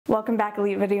Welcome back,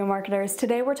 Elite Video Marketers.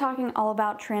 Today we're talking all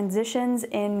about transitions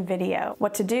in video,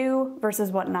 what to do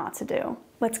versus what not to do.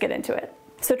 Let's get into it.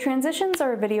 So transitions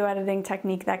are a video editing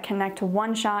technique that connect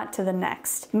one shot to the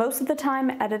next. Most of the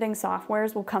time, editing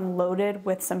softwares will come loaded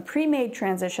with some pre-made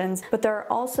transitions, but there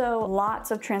are also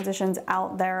lots of transitions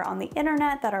out there on the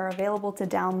internet that are available to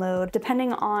download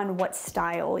depending on what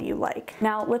style you like.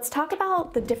 Now, let's talk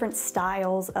about the different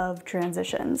styles of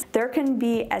transitions. There can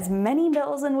be as many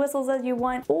bells and whistles as you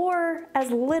want or as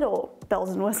little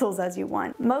bells and whistles as you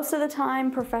want. Most of the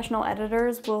time, professional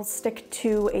editors will stick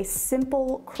to a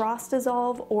simple cross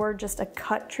dissolve or just a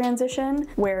cut transition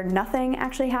where nothing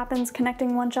actually happens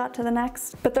connecting one shot to the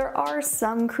next. But there are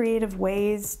some creative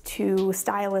ways to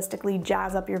stylistically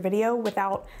jazz up your video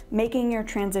without making your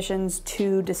transitions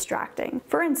too distracting.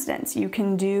 For instance, you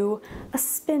can do a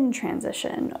spin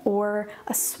transition or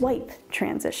a swipe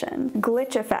transition.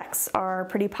 Glitch effects are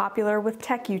pretty popular with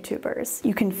tech YouTubers.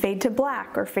 You can fade to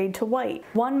black or fade to white.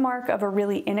 One mark of a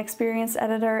really inexperienced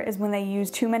editor is when they use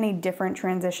too many different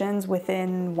transitions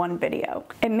within one video.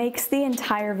 It makes the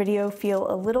entire video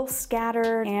feel a little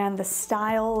scattered and the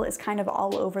style is kind of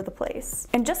all over the place.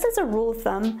 And just as a rule of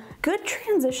thumb, good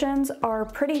transitions are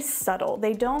pretty subtle.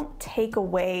 They don't take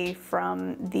away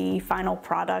from the final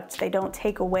product. They don't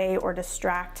take away or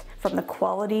distract from the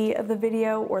quality of the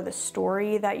video or the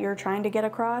story that you're trying to get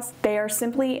across. They are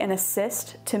simply an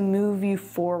assist to move you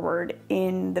forward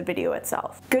in the video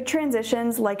itself. Good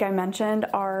transitions, like I mentioned,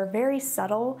 are very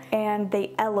subtle and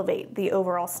they elevate the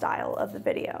overall style of the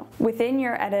video. Within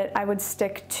your edit, I would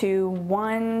stick to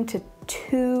 1 to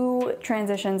 2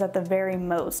 transitions at the very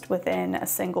most within a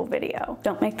single video.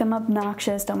 Don't make them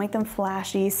obnoxious, don't make them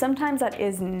flashy. Sometimes that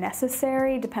is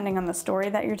necessary depending on the story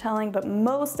that you're telling, but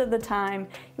most of the time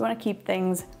you want to keep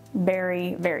things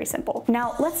very, very simple.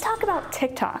 Now let's talk about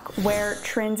TikTok, where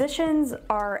transitions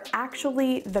are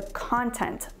actually the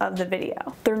content of the video.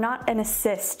 They're not an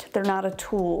assist, they're not a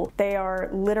tool. They are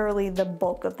literally the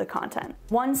bulk of the content.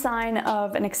 One sign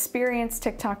of an experienced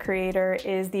TikTok creator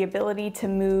is the ability to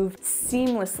move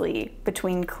seamlessly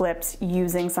between clips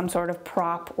using some sort of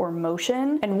prop or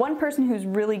motion. And one person who's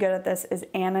really good at this is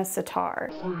Anna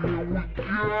Sitar.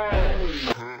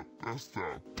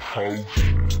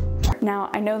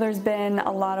 Now, I know there's been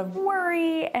a lot of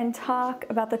worry and talk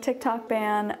about the TikTok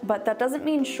ban, but that doesn't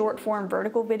mean short form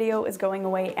vertical video is going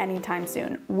away anytime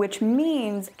soon, which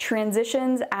means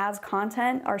transitions as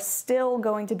content are still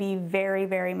going to be very,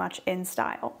 very much in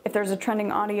style. If there's a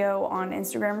trending audio on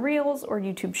Instagram Reels or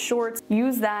YouTube Shorts,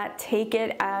 use that, take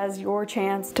it as your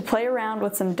chance to play around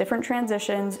with some different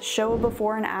transitions, show a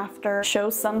before and after,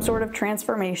 show some sort of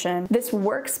transformation. This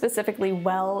works specifically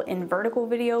well in vertical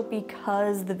video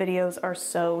because the videos are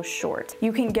so short.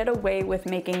 You can get away with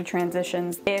making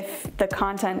transitions if the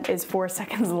content is 4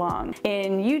 seconds long.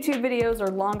 In YouTube videos or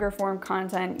longer form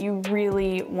content, you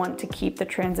really want to keep the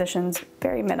transitions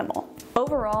very minimal.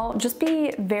 Overall, just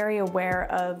be very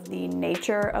aware of the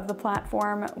nature of the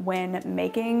platform when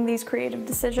making these creative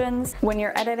decisions. When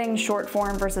you're editing short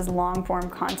form versus long form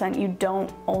content, you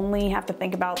don't only have to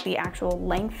think about the actual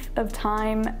length of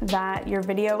time that your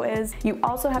video is, you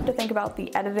also have to think about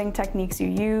the editing techniques you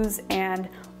use and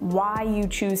why you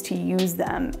choose to use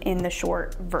them in the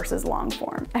short versus long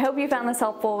form. I hope you found this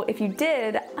helpful. If you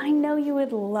did, I know you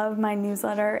would love my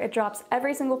newsletter. It drops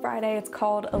every single Friday. It's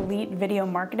called Elite Video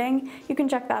Marketing. You can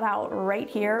check that out right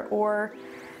here or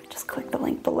just click the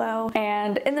link below.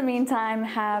 And in the meantime,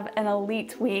 have an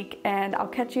elite week and I'll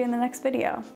catch you in the next video.